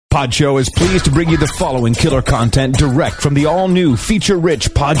Podshow is pleased to bring you the following killer content direct from the all-new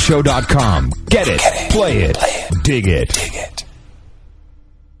feature-rich Podshow.com. Get it, play it, dig it.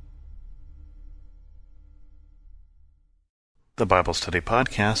 The Bible Study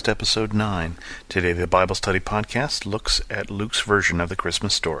Podcast, Episode 9. Today, the Bible Study Podcast looks at Luke's version of the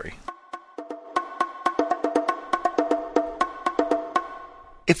Christmas story.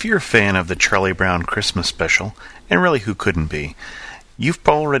 If you're a fan of the Charlie Brown Christmas special, and really who couldn't be, you've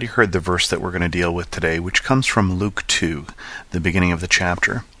already heard the verse that we're going to deal with today, which comes from Luke 2, the beginning of the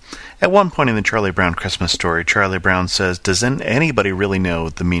chapter. At one point in the Charlie Brown Christmas story, Charlie Brown says, "Does anybody really know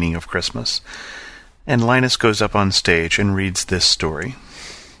the meaning of Christmas?" And Linus goes up on stage and reads this story.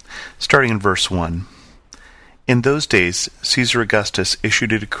 Starting in verse 1. In those days, Caesar Augustus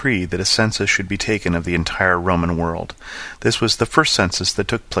issued a decree that a census should be taken of the entire Roman world. This was the first census that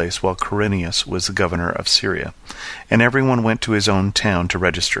took place while Quirinius was the governor of Syria, and everyone went to his own town to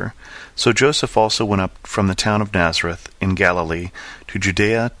register. So Joseph also went up from the town of Nazareth in Galilee to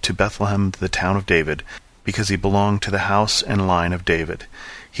Judea to Bethlehem, the town of David, because he belonged to the house and line of David.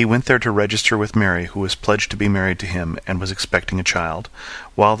 He went there to register with Mary, who was pledged to be married to him and was expecting a child.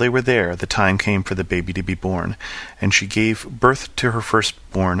 While they were there, the time came for the baby to be born, and she gave birth to her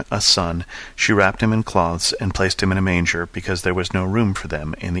firstborn, a son. She wrapped him in cloths and placed him in a manger, because there was no room for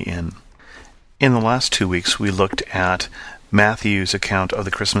them in the inn. In the last 2 weeks, we looked at Matthew's account of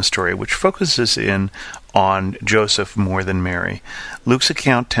the Christmas story, which focuses in on Joseph more than Mary. Luke's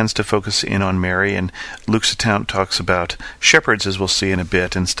account tends to focus in on Mary, and Luke's account talks about shepherds, as we'll see in a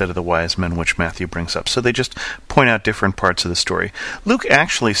bit, instead of the wise men, which Matthew brings up. So they just point out different parts of the story. Luke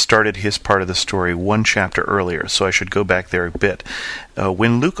actually started his part of the story one chapter earlier, so I should go back there a bit.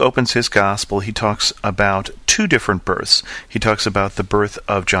 When Luke opens his gospel, he talks about two different births. He talks about the birth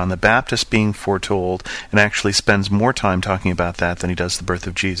of John the Baptist being foretold, and actually spends more time talking about that than he does the birth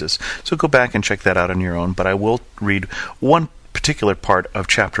of Jesus. So go back and check that out on your own, but I will read one particular part of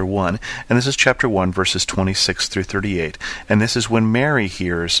chapter 1, and this is chapter 1, verses 26 through 38, and this is when Mary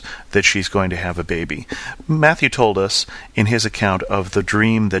hears that she's going to have a baby. Matthew told us in his account of the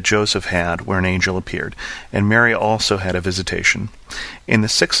dream that Joseph had where an angel appeared, and Mary also had a visitation. In the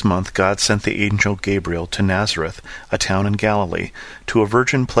 6th month, God sent the angel Gabriel to Nazareth, a town in Galilee, to a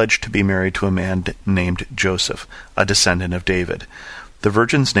virgin pledged to be married to a man named Joseph, a descendant of David. The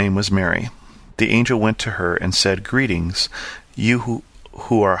virgin's name was Mary. The angel went to her and said, "Greetings, you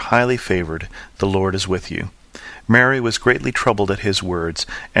who are highly favored, the Lord is with you." Mary was greatly troubled at his words,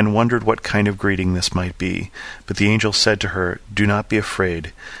 and wondered what kind of greeting this might be. But the angel said to her, "Do not be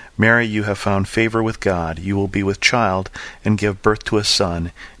afraid. Mary, you have found favor with God. You will be with child and give birth to a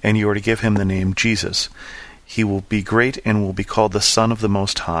son, and you are to give him the name Jesus. He will be great and will be called the Son of the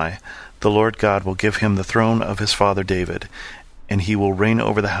Most High. The Lord God will give him the throne of his father David, and he will reign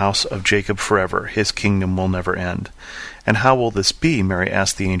over the house of Jacob forever. His kingdom will never end." "And how will this be?" Mary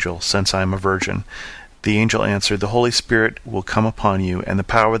asked the angel, "since I am a virgin?" The angel answered, "The Holy Spirit will come upon you, and the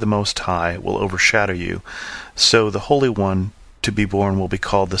power of the Most High will overshadow you. So the Holy One to be born will be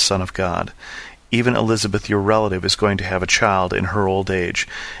called the Son of God. Even Elizabeth, your relative, is going to have a child in her old age,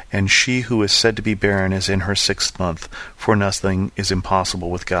 and she who is said to be barren is in her 6th month, for nothing is impossible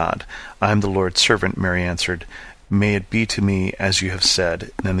with God." "I am the Lord's servant," Mary answered. "May it be to me as you have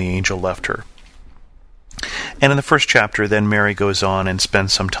said." And then the angel left her. And in the first chapter, then Mary goes on and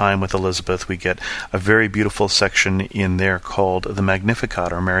spends some time with Elizabeth. We get a very beautiful section in there called the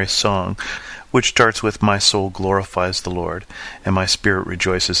Magnificat, or Mary's Song, which starts with, "My soul glorifies the Lord, and my spirit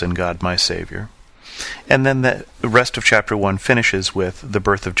rejoices in God my Savior." And then the rest of chapter 1 finishes with the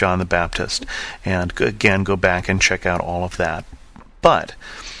birth of John the Baptist. And again, go back and check out all of that. But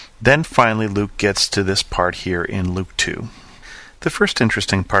then finally Luke gets to this part here in Luke 2. The first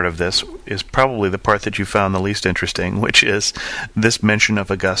interesting part of this is probably the part that you found the least interesting, which is this mention of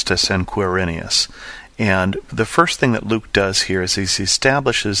Augustus and Quirinius. And the first thing that Luke does here is he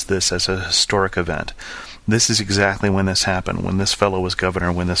establishes this as a historic event. This is exactly when this happened, when this fellow was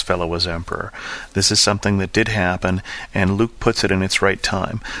governor, when this fellow was emperor. This is something that did happen, and Luke puts it in its right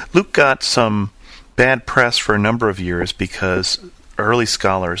time. Luke got some bad press for a number of years because early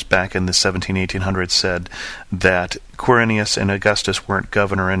scholars back in the 1700s-1800s said that Quirinius and Augustus weren't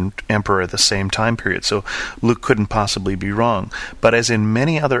governor and emperor at the same time period, so Luke couldn't possibly be wrong. But as in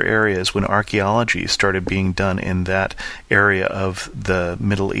many other areas, when archaeology started being done in that area of the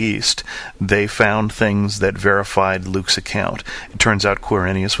Middle East, they found things that verified Luke's account. It turns out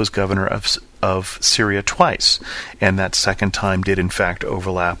Quirinius was governor of Syria twice, and that second time did in fact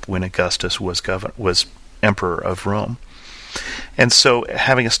overlap when Augustus was emperor of Rome. And so,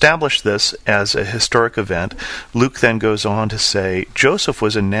 having established this as a historic event, Luke then goes on to say, Joseph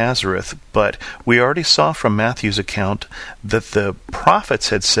was in Nazareth, but we already saw from Matthew's account that the prophets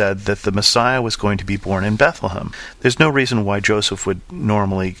had said that the Messiah was going to be born in Bethlehem. There's no reason why Joseph would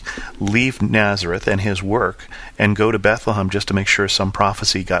normally leave Nazareth and his work and go to Bethlehem just to make sure some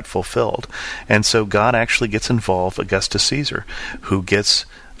prophecy got fulfilled. And so God actually gets involved, Augustus Caesar, who gets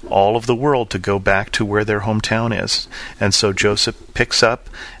all of the world to go back to where their hometown is. And so Joseph picks up,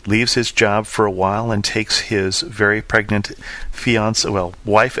 leaves his job for a while, and takes his very pregnant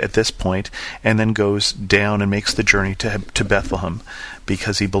wife at this point, and then goes down and makes the journey to Bethlehem,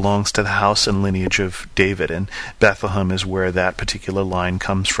 because he belongs to the house and lineage of David, and Bethlehem is where that particular line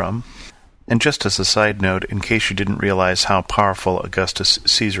comes from. And just as a side note, in case you didn't realize how powerful Augustus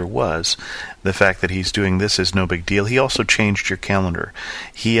Caesar was, the fact that he's doing this is no big deal. He also changed your calendar.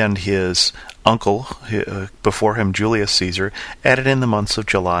 He and his uncle, before him Julius Caesar, added in the months of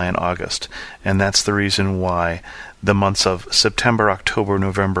July and August. And that's the reason why the months of September, October,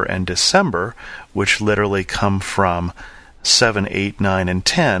 November, and December, which literally come from 7, 8, 9, and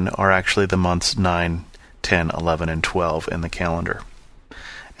 10, are actually the months 9, 10, 11, and 12 in the calendar.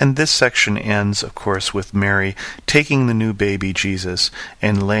 And this section ends, of course, with Mary taking the new baby Jesus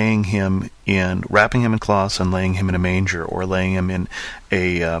and wrapping him in cloths and laying him in a manger, or laying him in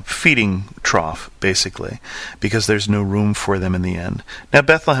a feeding trough, basically, because there's no room for them in the end. Now,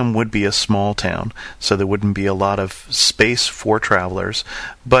 Bethlehem would be a small town, so there wouldn't be a lot of space for travelers,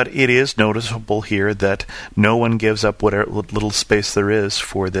 but it is noticeable here that no one gives up what little space there is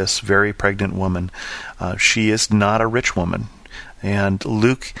for this very pregnant woman. She is not a rich woman. And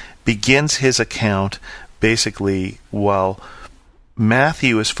Luke begins his account basically while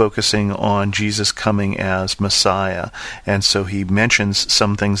Matthew is focusing on Jesus coming as Messiah, and so he mentions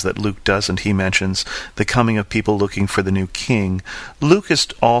some things that Luke doesn't. He mentions the coming of people looking for the new king. Luke is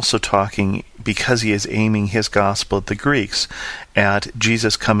also talking, because he is aiming his gospel at the Greeks, at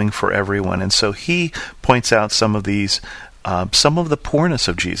Jesus coming for everyone, and so he points out some of the poorness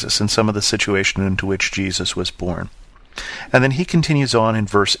of Jesus and some of the situation into which Jesus was born. And then he continues on in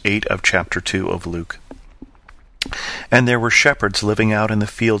verse 8 of chapter 2 of Luke. And there were shepherds living out in the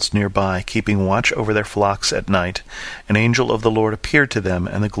fields nearby, keeping watch over their flocks at night. An angel of the Lord appeared to them,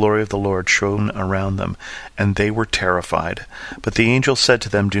 and the glory of the Lord shone around them, and they were terrified. But the angel said to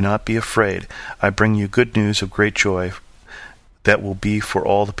them, Do not be afraid. I bring you good news of great joy that will be for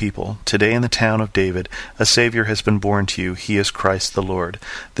all the people. Today in the town of David, a Savior has been born to you. He is Christ the Lord.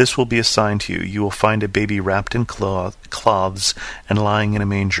 This will be a sign to you. You will find a baby wrapped in cloths and lying in a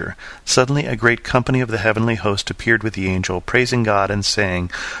manger. Suddenly a great company of the heavenly host appeared with the angel, praising God and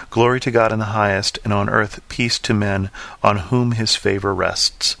saying, Glory to God in the highest, and on earth peace to men on whom his favor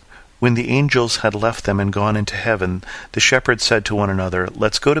rests. When the angels had left them and gone into heaven, the shepherds said to one another,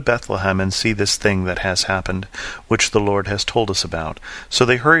 Let's go to Bethlehem and see this thing that has happened, which the Lord has told us about. So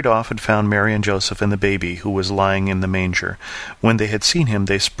they hurried off and found Mary and Joseph and the baby, who was lying in the manger. When they had seen him,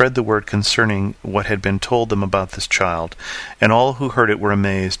 they spread the word concerning what had been told them about this child. And all who heard it were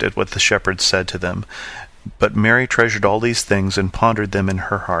amazed at what the shepherds said to them. But Mary treasured all these things and pondered them in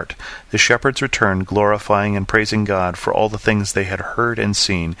her heart. The shepherds returned, glorifying and praising God for all the things they had heard and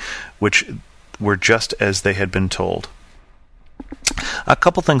seen, which were just as they had been told. A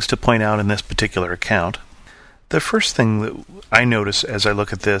couple things to point out in this particular account. The first thing that I notice as I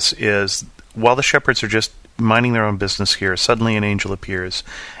look at this is, while the shepherds are just minding their own business here, suddenly an angel appears,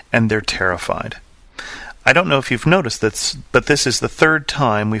 and they're terrified. I don't know if you've noticed this, but this is the third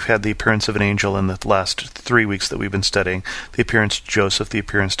time we've had the appearance of an angel in the last 3 weeks that we've been studying. The appearance to Joseph, the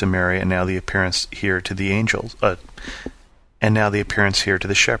appearance to Mary, and now the appearance here to the angels, and now the appearance here to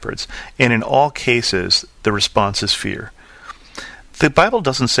the shepherds. And in all cases, the response is fear. The Bible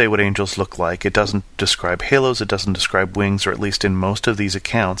doesn't say what angels look like. It doesn't describe halos. It doesn't describe wings, or at least in most of these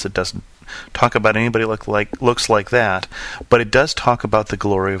accounts, it doesn't talk about anybody looks like that. But it does talk about the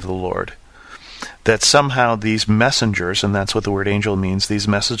glory of the Lord. That somehow these messengers, and that's what the word angel means, these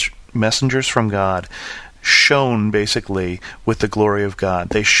messengers from God, shone basically with the glory of God.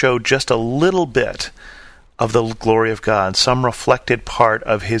 They showed just a little bit of the glory of God, some reflected part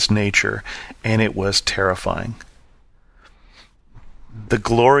of his nature, and it was terrifying. The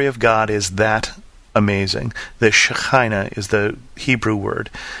glory of God is that amazing. The Shekinah is the Hebrew word.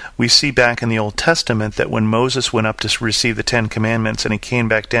 We see back in the Old Testament that when Moses went up to receive the 10 Commandments and he came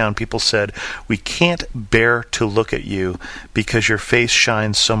back down, people said, We can't bear to look at you because your face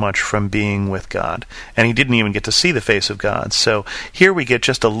shines so much from being with God. And he didn't even get to see the face of God. So here we get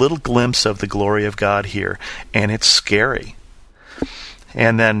just a little glimpse of the glory of God here, and it's scary.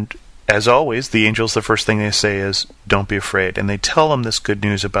 And then as always, the angels, the first thing they say is, don't be afraid. And they tell them this good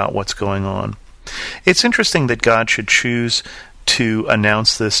news about what's going on. It's interesting that God should choose to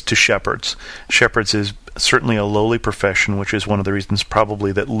announce this to shepherds. Shepherds is certainly a lowly profession, which is one of the reasons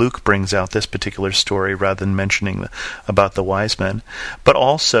probably that Luke brings out this particular story rather than mentioning about the wise men. But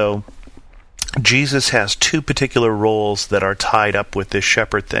also, Jesus has two particular roles that are tied up with this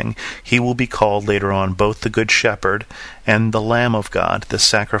shepherd thing. He will be called later on both the Good Shepherd and the Lamb of God, the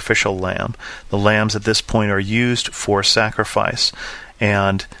sacrificial lamb. The lambs at this point are used for sacrifice.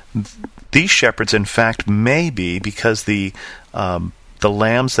 And these shepherds, in fact, may be, because the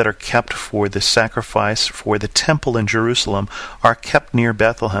lambs that are kept for the sacrifice for the temple in Jerusalem are kept near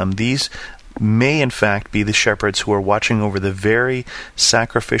Bethlehem. These may in fact be the shepherds who are watching over the very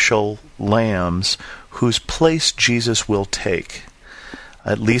sacrificial lambs whose place Jesus will take.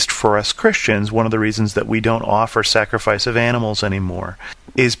 At least for us Christians, one of the reasons that we don't offer sacrifice of animals anymore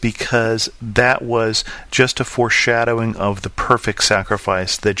is because that was just a foreshadowing of the perfect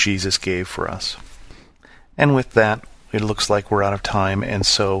sacrifice that Jesus gave for us. And with that, it looks like we're out of time, and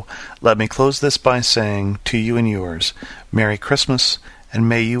so let me close this by saying to you and yours, Merry Christmas, and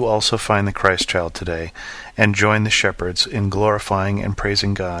may you also find the Christ child today, and join the shepherds in glorifying and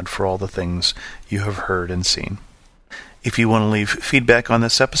praising God for all the things you have heard and seen. If you want to leave feedback on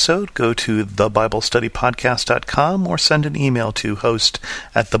this episode, go to thebiblestudypodcast.com or send an email to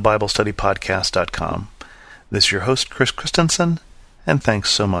host@thebiblestudypodcast.com. This is your host, Chris Christensen, and thanks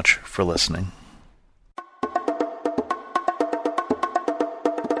so much for listening.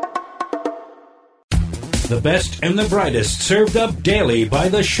 The best and the brightest served up daily by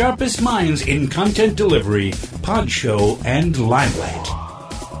the sharpest minds in content delivery, pod show, and limelight.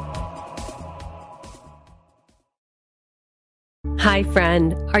 Hi,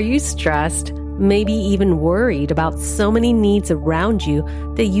 friend. Are you stressed? Maybe even worried about so many needs around you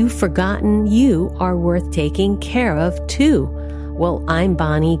that you've forgotten you are worth taking care of too? Well, I'm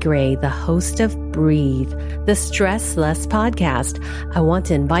Bonnie Gray, the host of Breathe, the Stress Less podcast. I want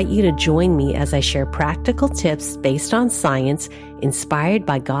to invite you to join me as I share practical tips based on science, inspired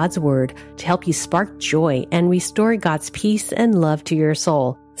by God's Word, to help you spark joy and restore God's peace and love to your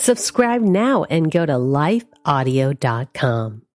soul. Subscribe now and go to lifeaudio.com.